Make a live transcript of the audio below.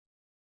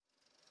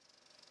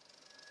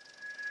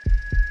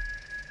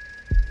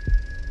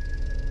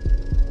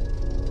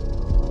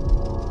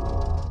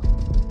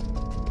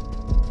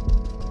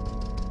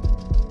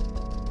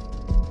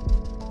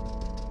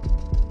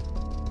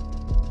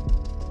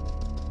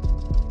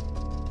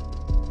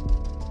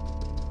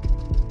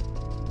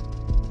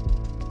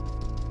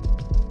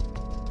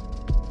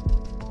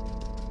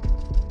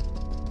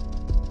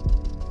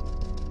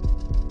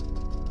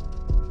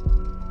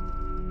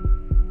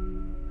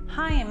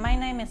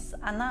is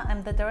Anna.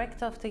 I'm the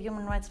director of the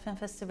Human Rights Film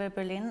Festival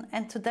Berlin,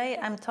 and today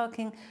I'm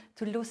talking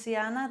to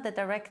Luciana, the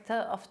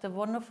director of the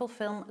wonderful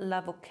film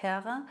La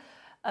Vocera,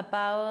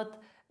 about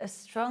a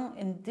strong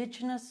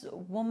indigenous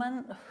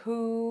woman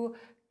who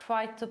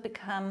tried to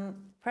become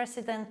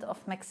president of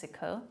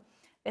Mexico.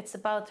 It's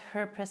about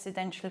her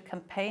presidential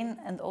campaign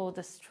and all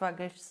the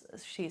struggles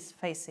she's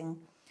facing,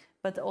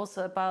 but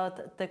also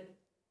about the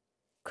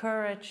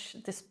courage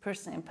this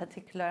person in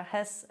particular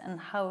has and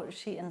how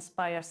she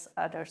inspires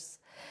others.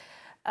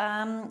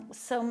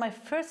 So my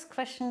first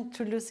question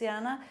to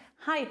Luciana,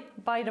 hi,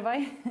 by the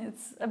way,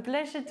 it's a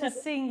pleasure to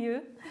see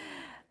you,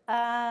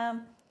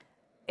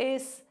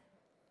 is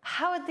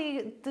how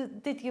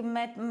did you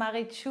met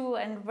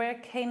Marichuy, and where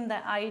came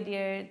the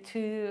idea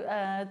to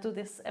do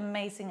this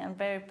amazing and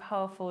very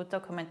powerful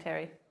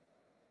documentary?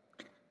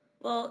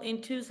 Well,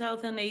 in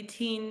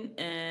 2018,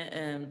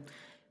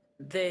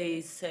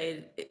 they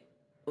said,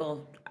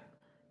 well,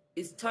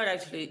 it started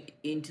actually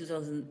in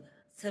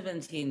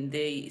 2017.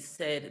 They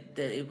said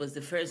that it was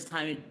the first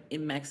time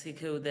in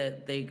Mexico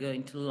that they're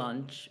going to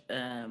launch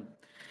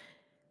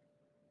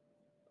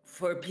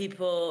for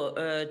people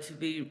to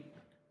be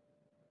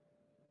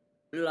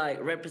like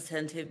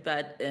represented,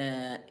 but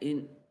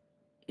in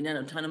an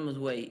autonomous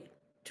way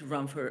to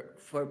run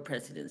for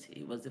presidency.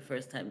 It was the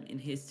first time in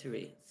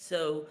history.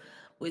 So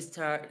we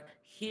start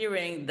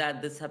hearing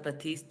that the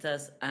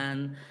Zapatistas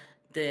and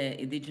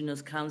the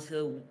Indigenous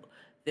Council,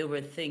 they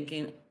were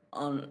thinking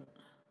on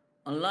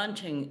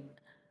launching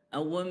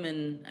a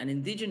woman, an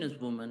indigenous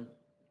woman,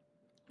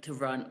 to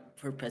run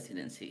for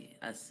presidency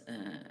as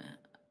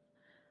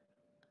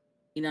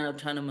in an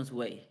autonomous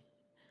way.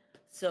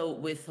 So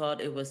we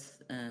thought it was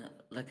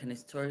like an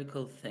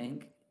historical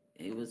thing.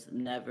 It was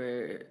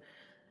never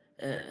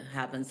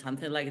happened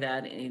something like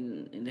that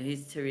in the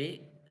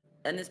history,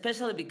 and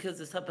especially because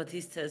the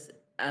Zapatistas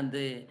and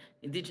the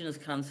Indigenous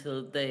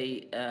Council,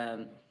 they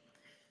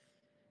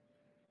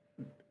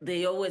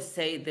always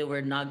say they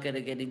were not going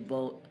to get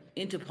involved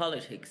into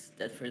politics,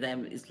 that for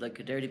them is like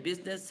a dirty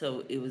business.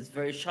 So it was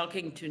very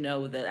shocking to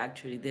know that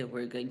actually they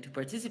were going to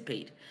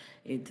participate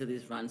into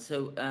this run.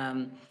 So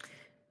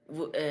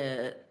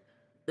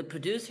the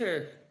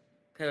producer,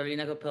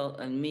 Carolina Kaplan,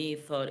 and me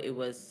thought it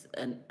was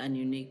an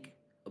unique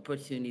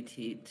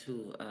opportunity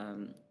to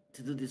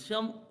do this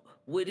film.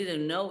 We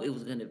didn't know it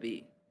was going to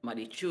be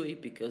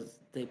Marichuy because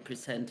they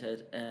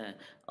presented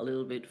a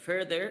little bit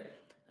further.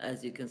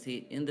 As you can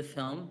see in the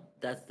film,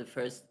 that's the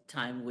first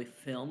time we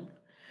filmed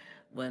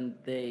when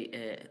they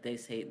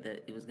say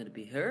that it was going to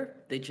be her.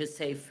 They just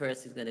say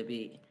first it's going to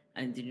be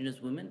an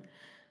indigenous woman.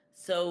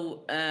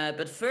 So,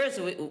 but first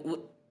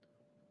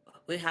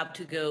we have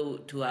to go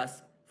to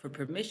ask for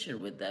permission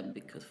with them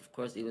because, of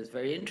course, it was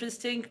very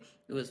interesting.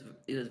 It was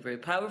very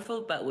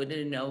powerful, but we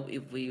didn't know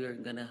if we were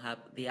going to have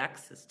the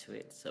access to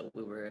it. So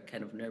we were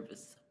kind of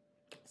nervous.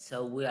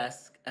 So we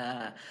asked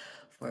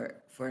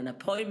for an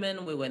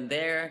appointment. We went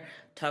there,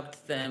 talked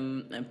to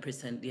them, and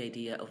present the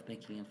idea of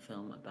making a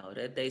film about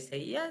it. They say,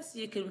 yes,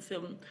 you can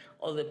film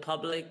all the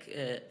public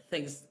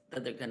things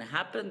that are going to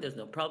happen. There's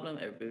no problem.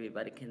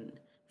 Everybody can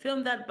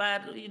film that,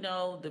 but, you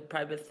know, the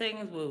private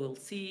things we will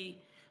see.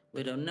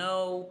 We don't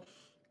know.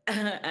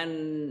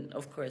 And,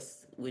 of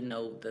course, we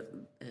know that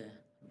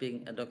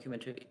being a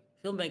documentary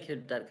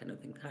filmmaker, that kind of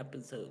thing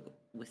happens. So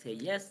we say,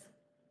 yes,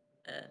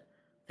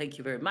 thank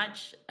you very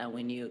much. And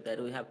we knew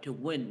that we have to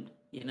win,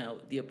 you know,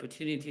 the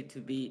opportunity to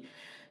be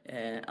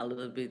a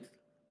little bit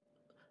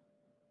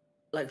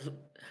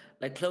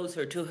like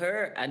closer to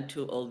her and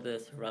to all the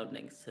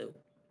surroundings. So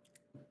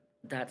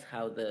that's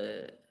how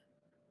the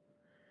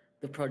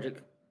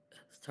project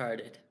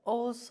started.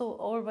 Also,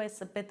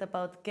 always a bit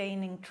about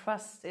gaining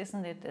trust,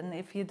 isn't it? And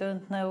if you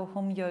don't know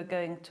whom you're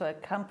going to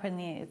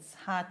accompany, it's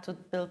hard to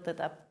build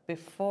it up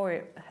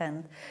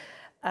beforehand.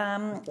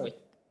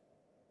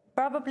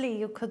 Probably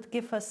you could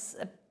give us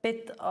a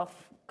bit of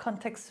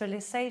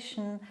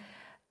contextualization,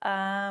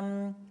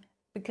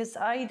 because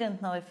I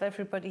don't know if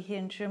everybody here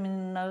in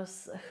Germany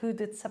knows who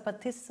the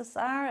Zapatistas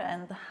are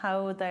and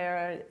how they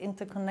are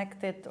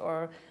interconnected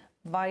or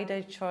why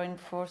they join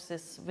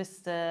forces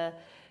with the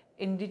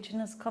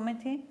Indigenous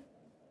Committee.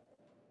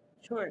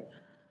 Sure.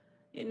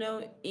 You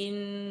know,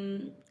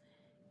 in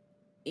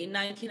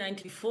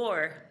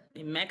 1994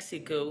 in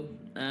Mexico,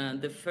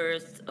 the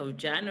 1st of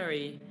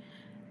January,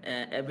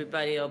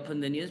 everybody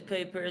opened the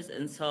newspapers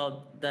and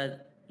saw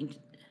that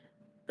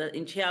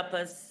in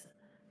Chiapas,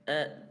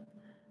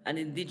 an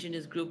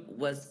indigenous group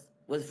was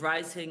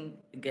rising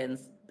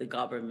against the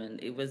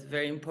government. It was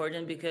very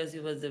important because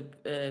it was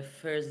the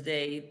first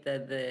day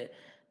that the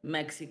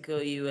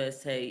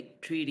Mexico-USA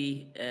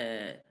treaty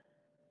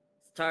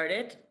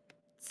started.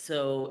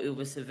 So it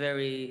was a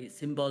very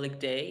symbolic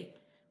day,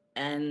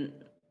 and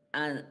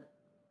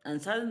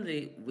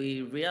suddenly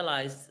we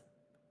realized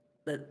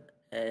that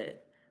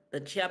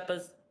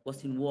Chiapas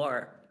was in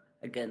war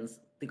against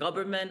the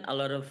government. A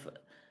lot of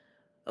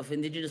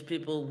indigenous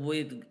people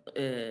with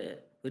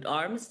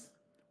arms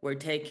were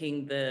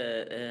taking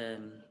the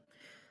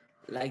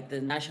like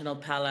the National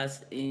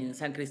Palace in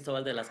San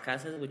Cristobal de las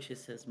Casas, which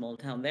is a small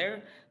town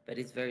there, but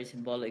it's very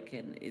symbolic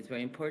and it's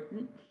very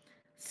important.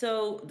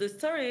 So the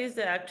story is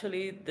that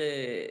actually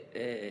the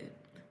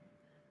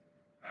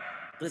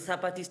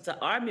Zapatista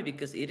army,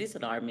 because it is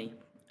an army,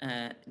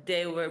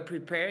 they were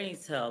preparing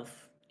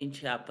itself in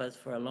Chiapas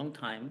for a long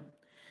time.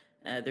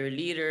 Their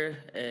leader,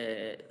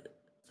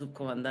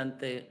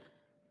 Subcomandante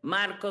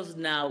Marcos,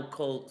 now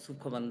called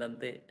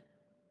Subcomandante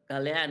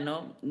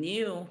Galeano,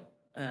 knew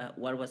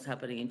what was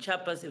happening in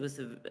Chiapas. It was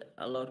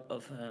a lot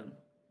of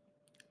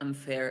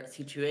unfair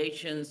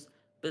situations,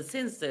 but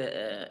since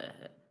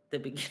the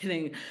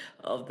beginning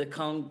of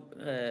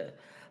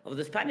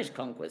the Spanish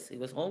conquest, it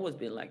was always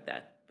been like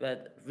that.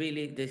 But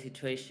really, the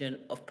situation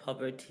of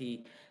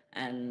poverty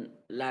and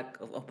lack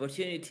of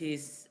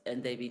opportunities,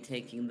 and they be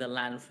taking the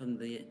land from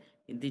the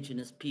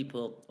indigenous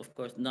people, of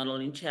course, not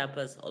only in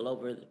Chiapas, all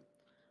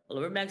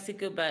over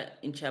Mexico, but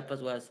in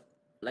Chiapas was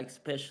like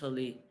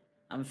especially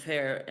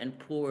unfair and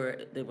poor.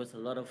 There was a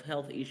lot of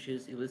health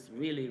issues. It was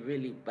really,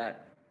 really bad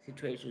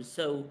situation.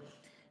 So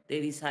they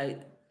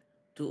decided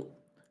to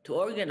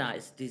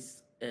organize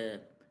this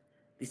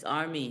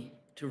army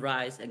to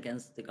rise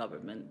against the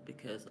government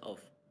because of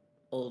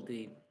all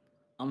the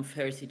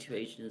unfair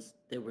situations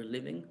they were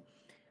living,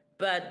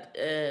 but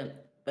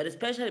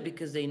especially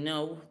because they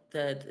know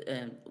that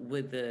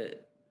with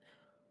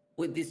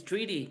this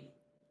treaty,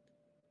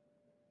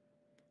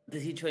 the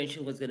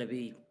situation was going to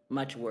be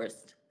much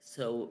worse.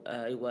 So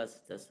it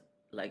was just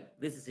like,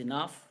 this is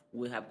enough.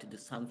 We have to do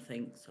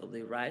something. So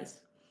they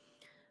rise.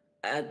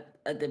 At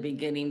the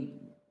beginning,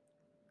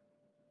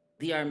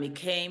 the army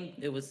came.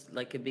 There was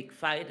like a big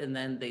fight, and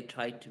then they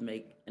tried to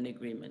make an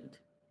agreement.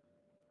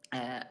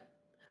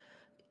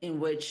 In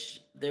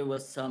which there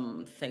was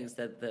some things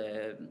that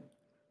the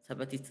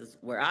Zapatistas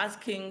were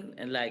asking,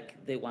 and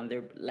like they want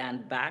their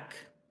land back,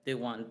 they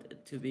want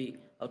to be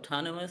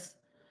autonomous,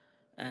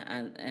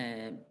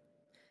 and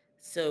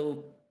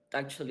so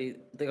actually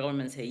the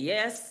government said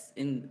yes.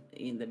 In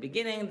the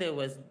beginning there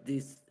was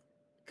this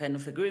kind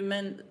of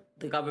agreement.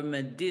 The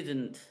government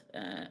didn't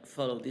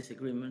follow this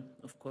agreement,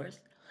 of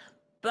course,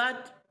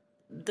 but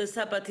the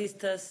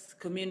Zapatistas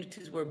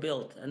communities were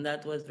built, and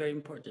that was very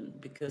important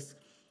because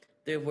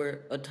there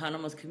were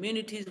autonomous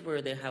communities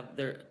where they have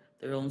their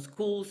own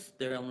schools,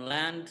 their own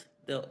land,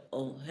 their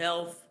own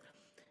health.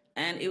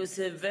 And it was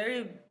a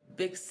very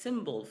big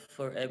symbol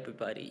for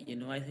everybody. You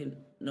know, I think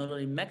not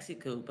only in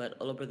Mexico, but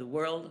all over the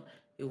world,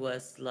 it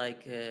was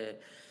like a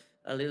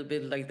little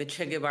bit like the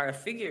Che Guevara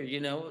figure,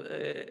 you know,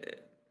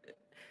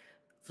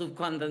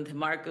 Subcomandante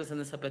Marcos and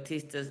the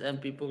Zapatistas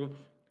and people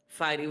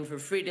fighting for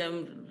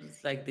freedom.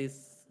 It's like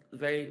this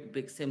very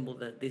big symbol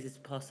that this is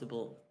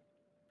possible.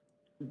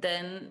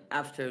 Then,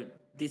 after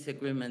this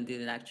agreement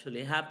didn't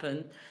actually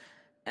happen,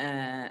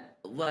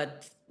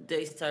 what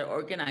they started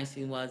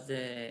organizing was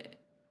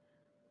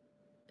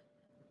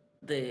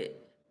the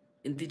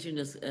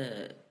indigenous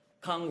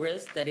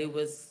Congress, that it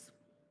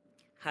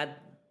had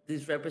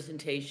these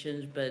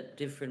representations, but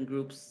different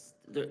groups.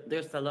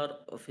 There's a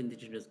lot of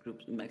indigenous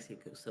groups in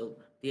Mexico. So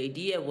the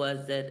idea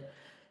was that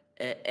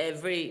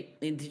every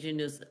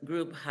indigenous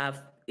group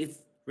have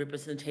its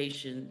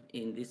representation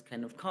in this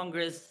kind of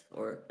Congress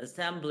or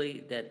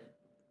assembly.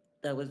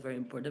 That was very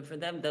important for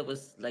them. That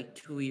was like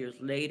 2 years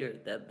later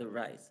that the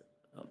rise.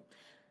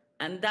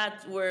 And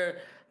that's where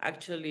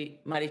actually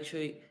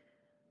Marichuy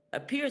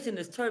appears in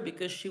the story,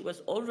 because she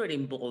was already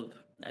involved,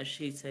 as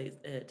she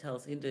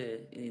tells in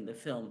the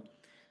film.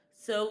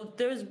 So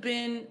there's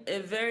been a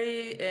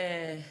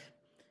very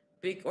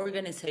big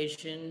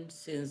organization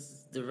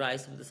since the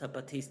rise of the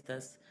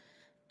Zapatistas,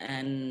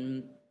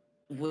 and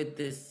with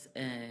this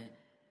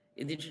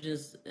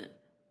indigenous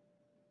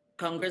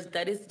Congress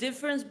that is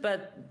different,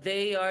 but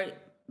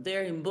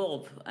they're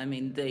involved. I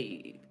mean,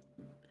 they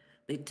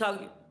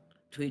talk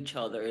to each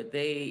other.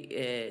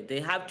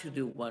 They have to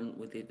do one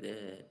with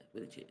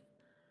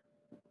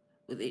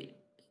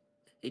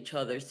each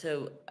other.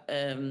 So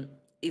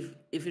if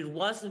it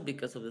wasn't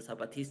because of the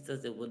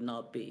Zapatistas, there would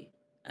not be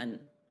an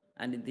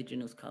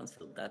indigenous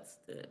council.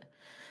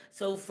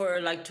 So for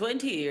like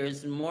 20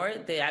 years and more,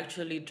 they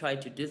actually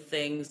tried to do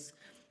things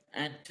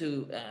and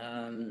to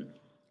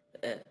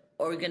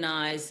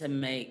organize and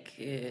make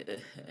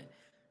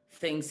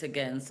things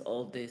against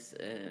all these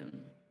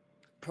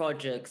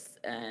projects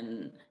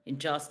and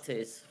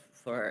injustice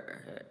for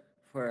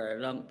a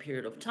long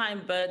period of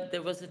time. But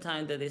there was a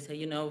time that they said,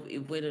 you know,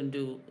 if we don't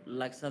do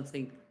like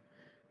something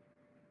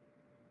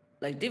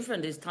like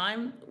different this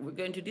time, we're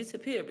going to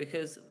disappear,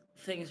 because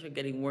things are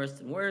getting worse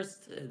and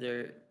worse.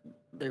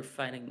 They're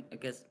fighting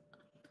against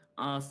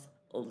us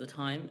all the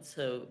time.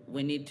 So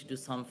we need to do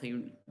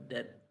something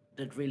that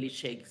really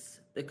shakes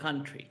the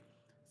country.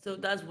 So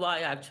that's why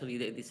actually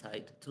they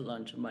decide to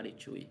launch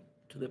Marichuy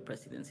to the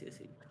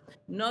presidency.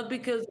 Not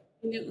because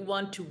they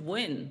want to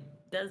win.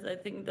 I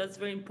think that's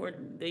very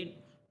important. They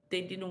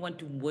didn't want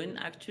to win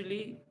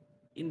actually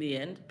in the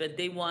end, but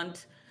they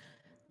want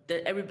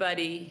that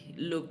everybody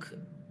look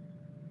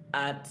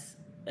at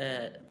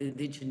the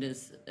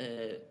indigenous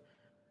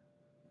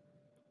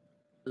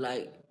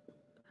like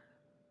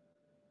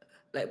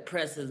like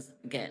presence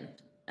again.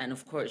 And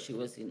of course, she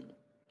was in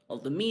all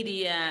the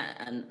media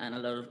and a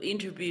lot of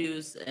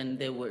interviews, and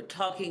they were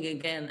talking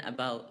again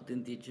about the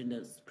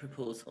indigenous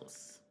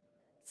proposals.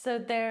 So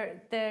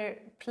their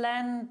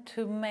plan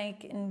to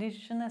make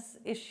indigenous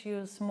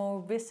issues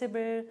more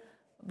visible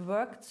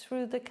worked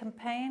through the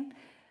campaign.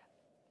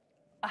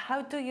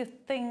 How do you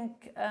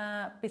think,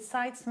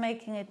 besides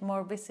making it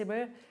more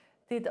visible,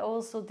 did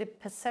also the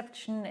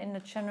perception in the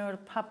general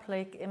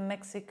public in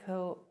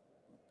Mexico,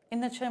 in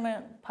the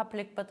general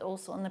public, but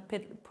also on a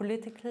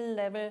political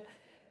level,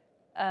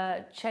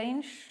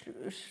 change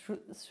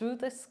through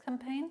this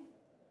campaign?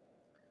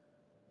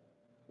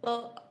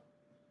 Well,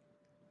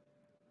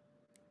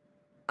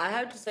 I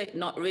have to say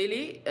not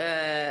really,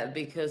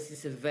 because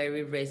it's a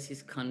very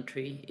racist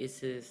country.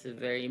 It's a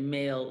very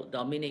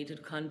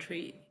male-dominated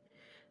country.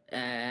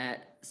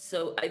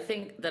 So I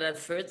think that at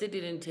first they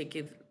didn't take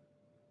it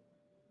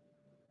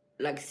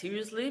like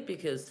seriously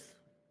because,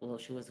 well,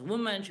 she was a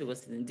woman, she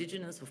was an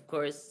indigenous, of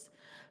course.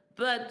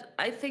 But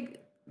I think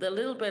that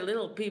little by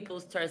little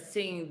people start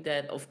seeing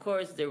that, of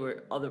course, there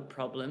were other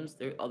problems,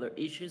 there are other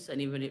issues,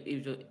 and even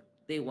if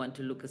they want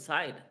to look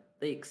aside,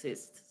 they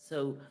exist.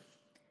 So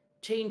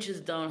changes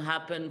don't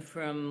happen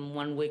from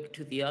one week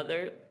to the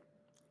other.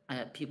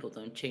 People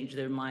don't change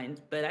their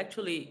minds, but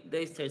actually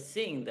they start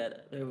seeing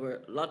that there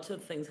were lots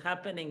of things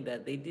happening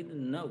that they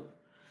didn't know.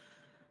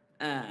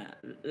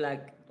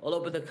 Like all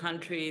over the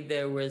country,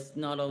 there was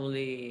not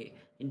only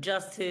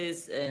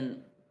injustice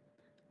and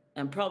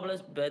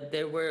problems, but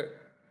there were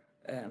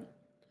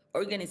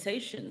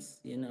organizations,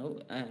 you know,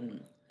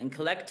 and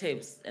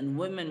collectives and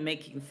women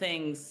making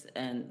things,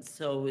 and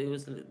so it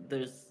was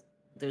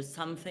there's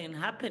something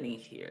happening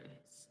here,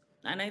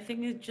 and I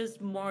think it's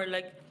just more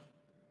like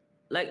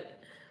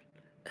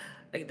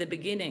the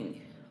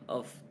beginning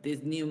of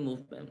this new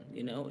movement.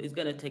 You know, it's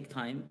gonna take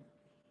time,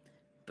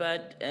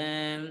 but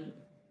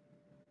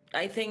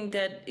I think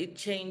that it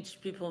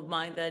changed people's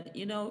mind that,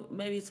 you know,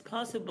 maybe it's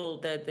possible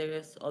that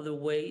there's other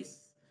ways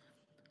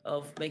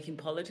of making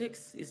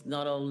politics. It's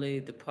not only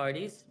the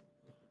parties.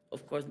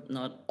 Of course,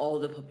 not all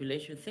the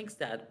population thinks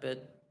that,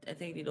 but I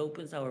think it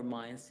opens our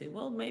minds. Say,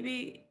 well,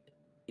 maybe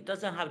it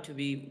doesn't have to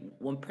be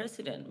one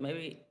president.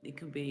 Maybe it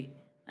could be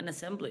an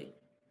assembly,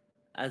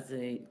 as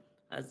the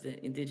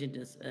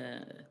indigenous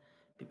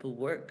people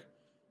work.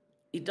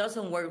 It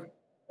doesn't work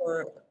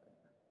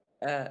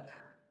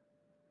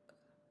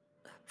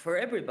for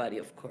everybody,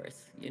 of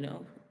course. You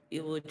know,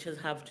 it will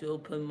just have to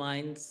open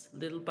minds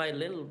little by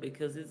little,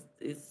 because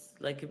it's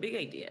like a big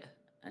idea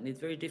and it's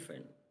very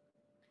different.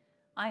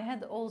 I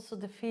had also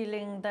the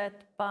feeling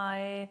that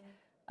by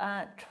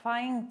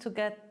trying to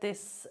get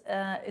this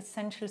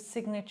essential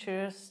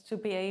signatures to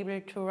be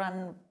able to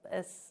run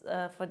as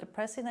for the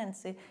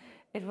presidency,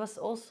 it was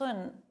also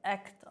an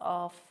act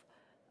of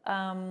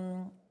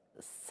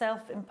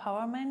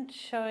self-empowerment,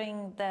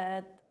 showing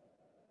that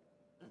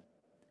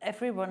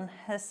everyone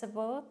has a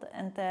vote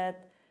and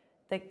that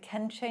they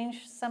can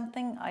change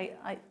something.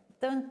 I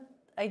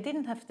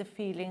didn't have the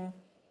feeling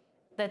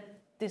that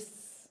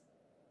this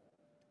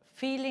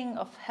feeling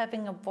of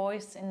having a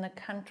voice in the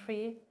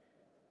country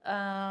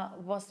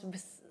was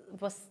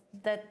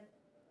that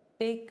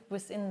big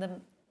within the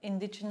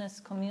indigenous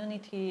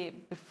community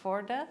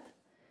before that.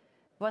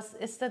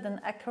 Is that an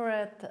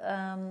accurate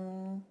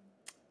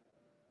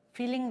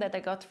feeling that I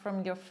got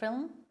from your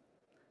film?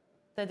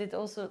 That it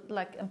also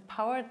like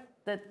empowered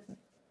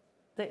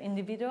the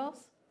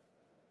individuals?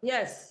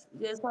 Yes,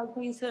 I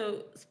think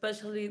so,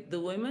 especially the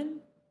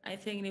women. I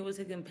think it was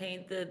a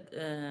campaign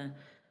that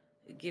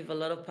give a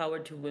lot of power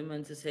to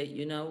women to say,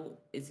 you know,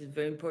 it's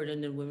very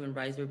important that women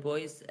raise their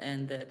voice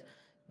and that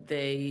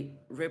they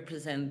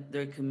represent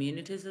their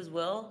communities as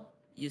well.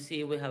 You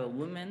see, we have a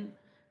woman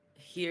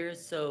here,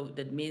 so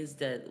that means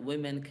that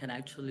women can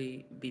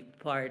actually be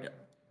part,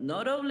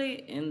 not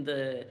only in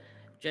the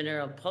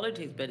general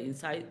politics, but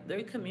inside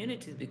their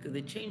communities, because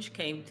the change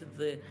came to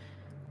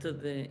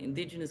the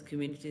indigenous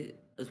community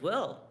as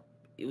well.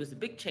 It was a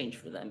big change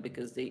for them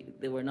because they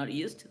were not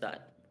used to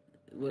that.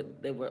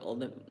 They were all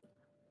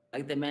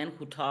the men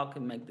who talk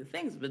and make the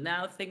things, but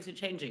now things are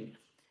changing.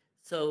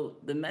 So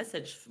the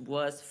message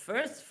was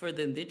first for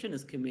the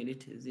indigenous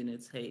communities, you know,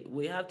 say,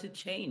 we have to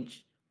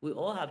change. We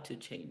all have to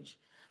change.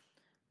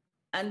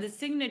 And the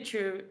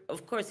signature,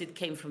 of course, it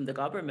came from the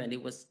government.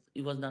 It was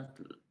not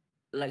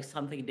like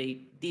something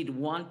they did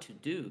want to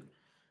do.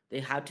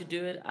 They had to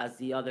do it as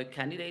the other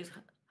candidates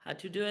had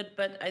to do it.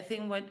 But I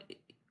think what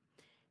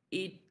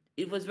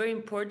it was very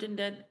important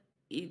that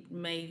it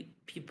made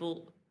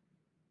people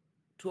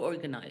to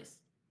organize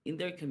in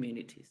their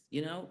communities,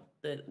 you know,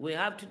 that we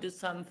have to do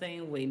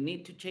something, we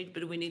need to change,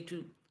 but we need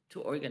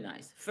to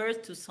organize.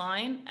 First to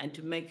sign and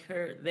to make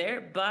her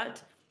there,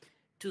 but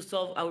to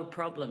solve our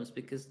problems,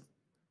 because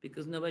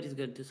nobody's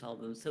going to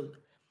solve them. So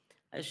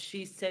as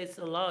she says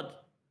a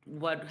lot,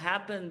 what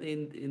happened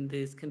in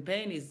this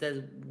campaign is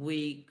that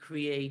we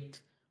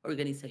create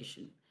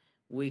organization.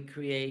 We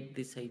create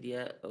this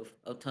idea of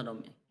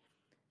autonomy.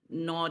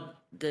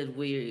 Not that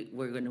we're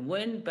going to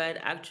win, but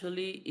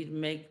actually it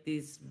makes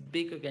this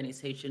big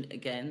organization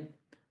again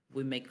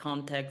we make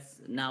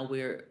contacts. Now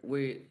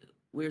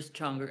we're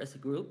stronger as a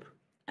group,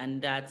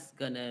 and that's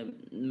gonna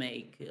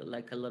make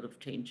like a lot of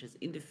changes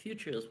in the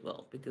future as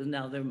well, because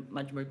now they're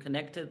much more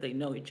connected. They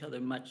know each other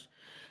much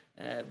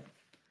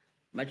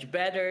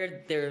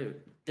better.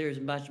 There's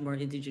much more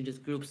indigenous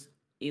groups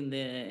in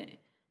the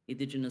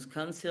Indigenous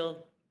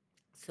Council.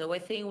 So I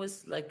think it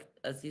was like,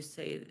 as you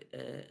say,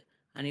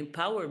 an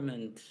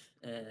empowerment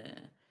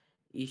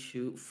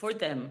issue for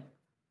them,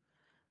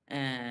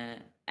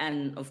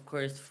 and of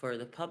course for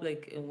the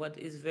public. And what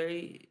is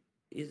very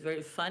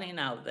funny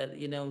now that,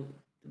 you know,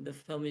 in the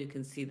film you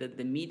can see that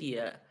the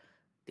media,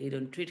 they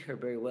don't treat her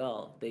very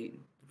well. They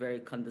very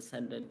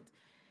condescending.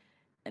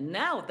 And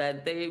now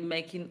that they're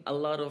making a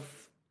lot of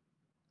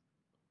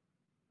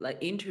like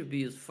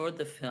interviews for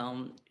the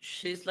film,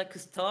 she's like a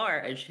star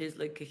and she's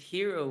like a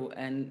hero.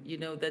 And, you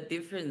know, that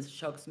difference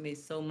shocks me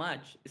so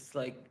much. It's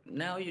like,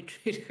 now you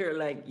treat her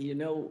like, you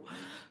know,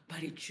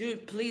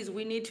 Marichuy, please,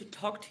 we need to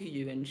talk to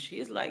you. And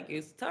she's like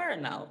a star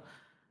now.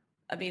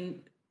 I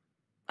mean,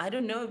 I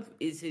don't know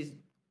if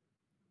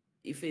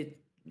it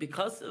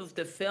because of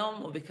the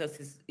film or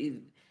because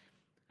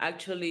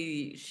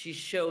actually she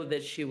showed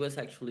that she was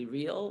actually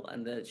real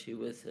and that she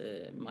was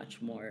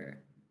much more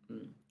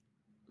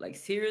like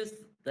serious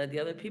than the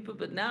other people.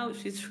 But now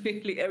she's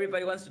really,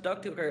 everybody wants to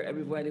talk to her,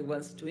 everybody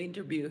wants to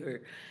interview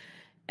her,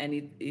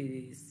 and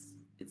it's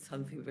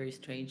something very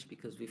strange,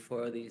 because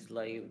before this,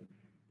 like,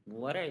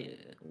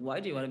 why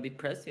do you want to be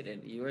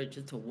president? You are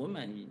just a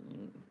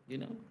woman, you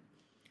know.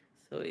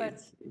 So but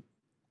it's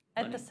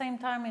at the same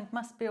time, it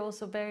must be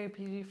also very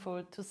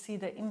beautiful to see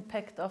the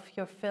impact of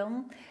your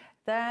film.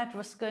 That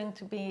was going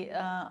to be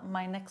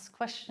my next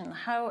question.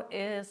 How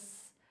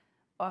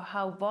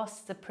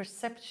was the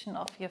perception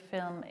of your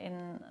film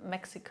in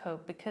Mexico?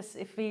 Because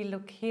if we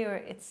look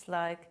here, it's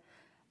like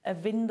a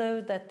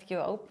window that you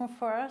open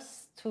for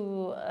us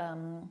to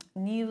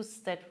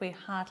news that we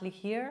hardly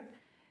hear.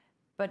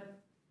 But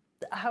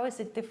how is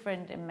it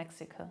different in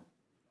Mexico?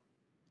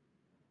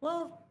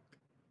 Well,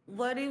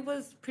 what it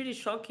was pretty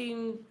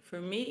shocking for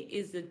me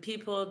is that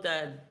people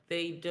that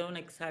they don't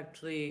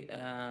exactly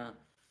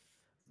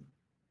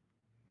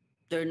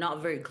they're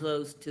not very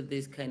close to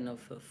this kind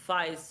of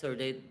fights, or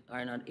they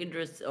are not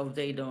interested, or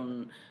they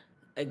don't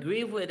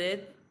agree with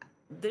it.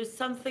 There's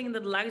something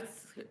that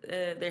lights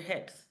their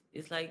heads.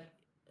 It's like,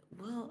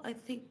 well, I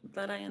think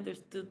that I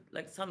understood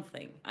like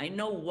something. I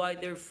know why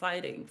they're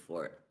fighting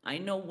for it. I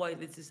know why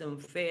this is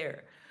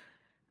unfair.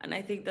 And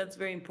I think that's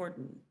very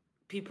important.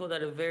 People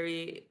that are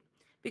very,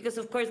 because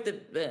of course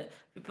the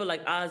people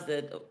like us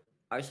that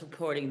are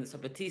supporting the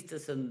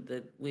Zapatistas, and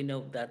that we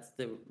know that's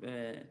the,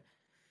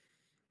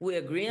 we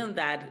agree on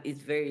that,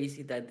 it's very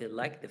easy that they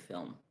like the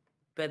film.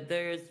 But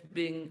there's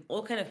been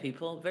all kind of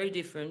people, very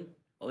different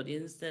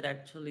audience, that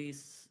actually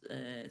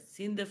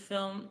seen the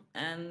film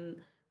and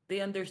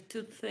they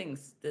understood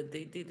things that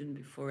they didn't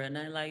before. And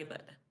I like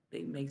that.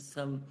 They make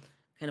some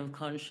kind of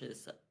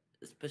conscious,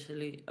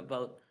 especially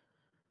about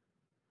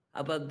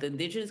the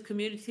indigenous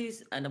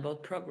communities and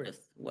about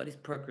progress. What is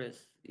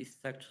progress? Is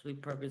actually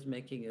progress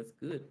making us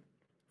good?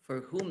 For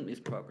whom is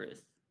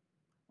progress?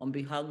 On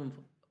behalf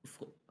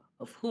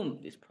of whom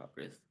is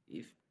progress?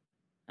 If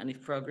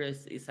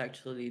progress is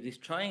actually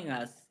destroying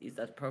us, is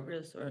that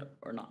progress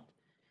or not?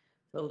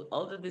 So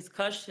all the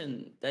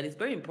discussion that is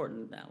very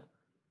important now,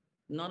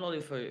 not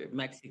only for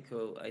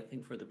Mexico, I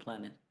think for the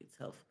planet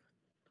itself.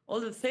 All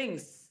the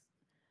things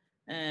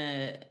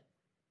in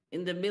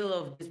the middle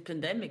of this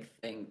pandemic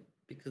thing,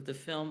 because the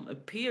film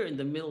appeared in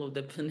the middle of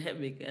the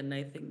pandemic, and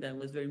I think that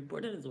was very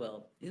important as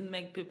well. It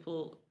make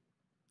people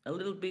a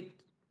little bit,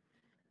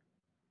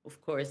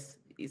 of course,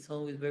 it's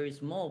always very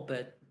small,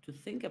 but to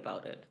think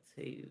about it,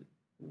 say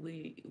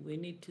we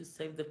need to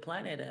save the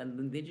planet, and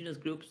the indigenous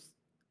groups,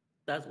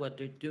 that's what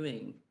they're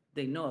doing.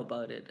 They know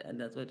about it, and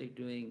that's what they're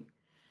doing.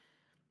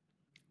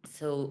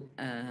 So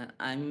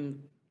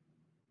I'm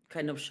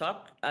kind of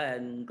shocked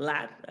and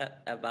glad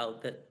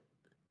about that.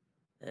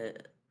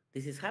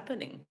 This is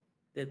happening.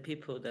 That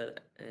people that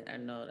are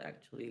not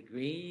actually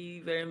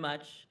agree very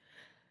much,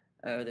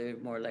 or they're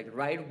more like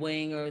right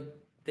wing, or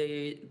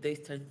they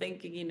start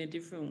thinking in a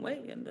different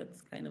way, and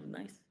that's kind of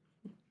nice.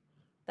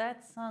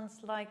 That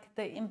sounds like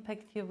the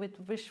impact you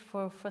would wish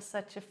for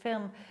such a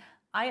film.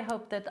 I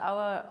hope that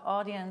our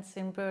audience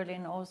in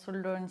Berlin also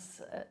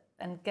learns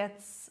and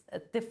gets a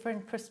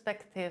different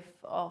perspective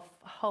of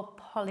how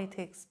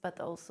politics, but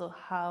also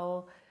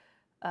how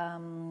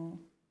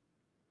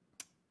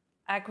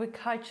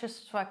agriculture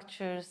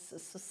structures,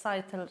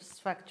 societal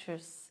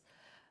structures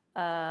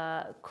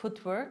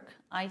could work.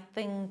 I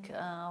think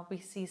we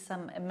see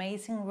some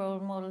amazing role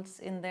models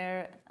in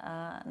there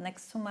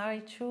next to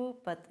Marichuy,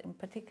 but in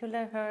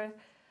particular her.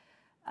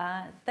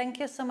 Thank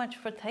you so much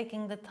for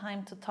taking the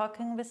time to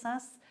talking with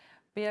us.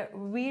 We are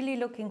really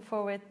looking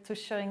forward to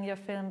showing your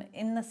film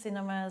in the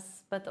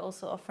cinemas, but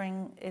also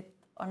offering it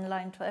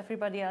online to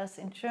everybody else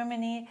in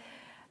Germany.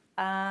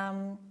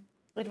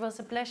 It was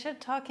a pleasure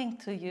talking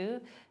to you,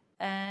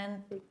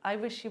 and I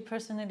wish you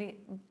personally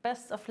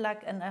best of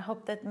luck, and I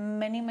hope that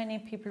many, many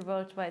people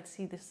worldwide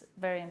see this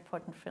very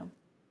important film.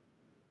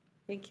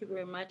 Thank you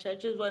very much. I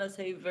just want to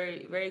say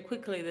very, very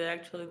quickly that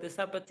actually the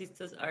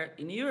Zapatistas are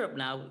in Europe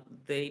now.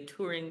 They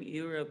tour in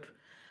Europe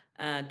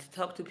to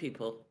talk to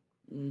people,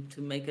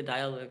 to make a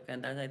dialogue,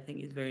 and that I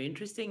think is very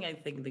interesting. I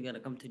think they're going to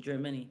come to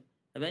Germany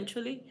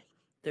eventually.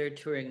 They're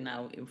touring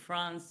now in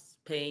France,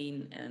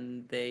 Spain,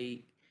 and they're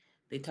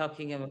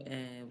talking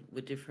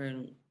with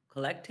different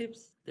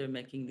collectives. They're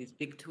making this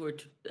big tour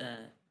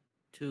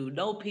to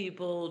know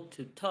people,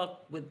 to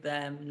talk with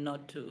them,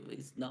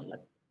 it's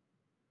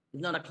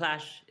not a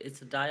clash,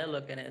 it's a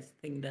dialogue, and I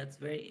think that's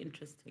very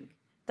interesting.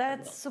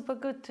 That's super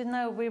good to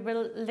know. We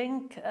will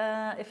link,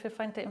 if you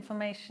find the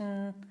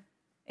information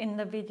in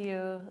the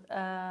video,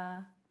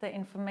 the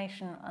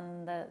information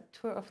on the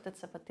tour of the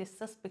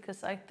Zapatistas,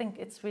 because I think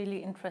it's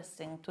really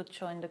interesting to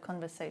join the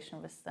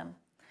conversation with them.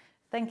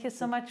 Thank you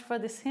so much for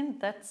this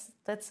hint.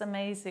 That's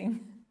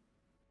amazing.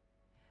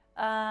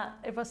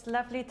 It was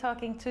lovely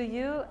talking to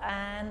you,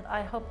 and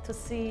I hope to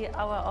see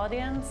our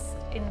audience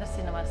in the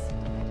cinemas.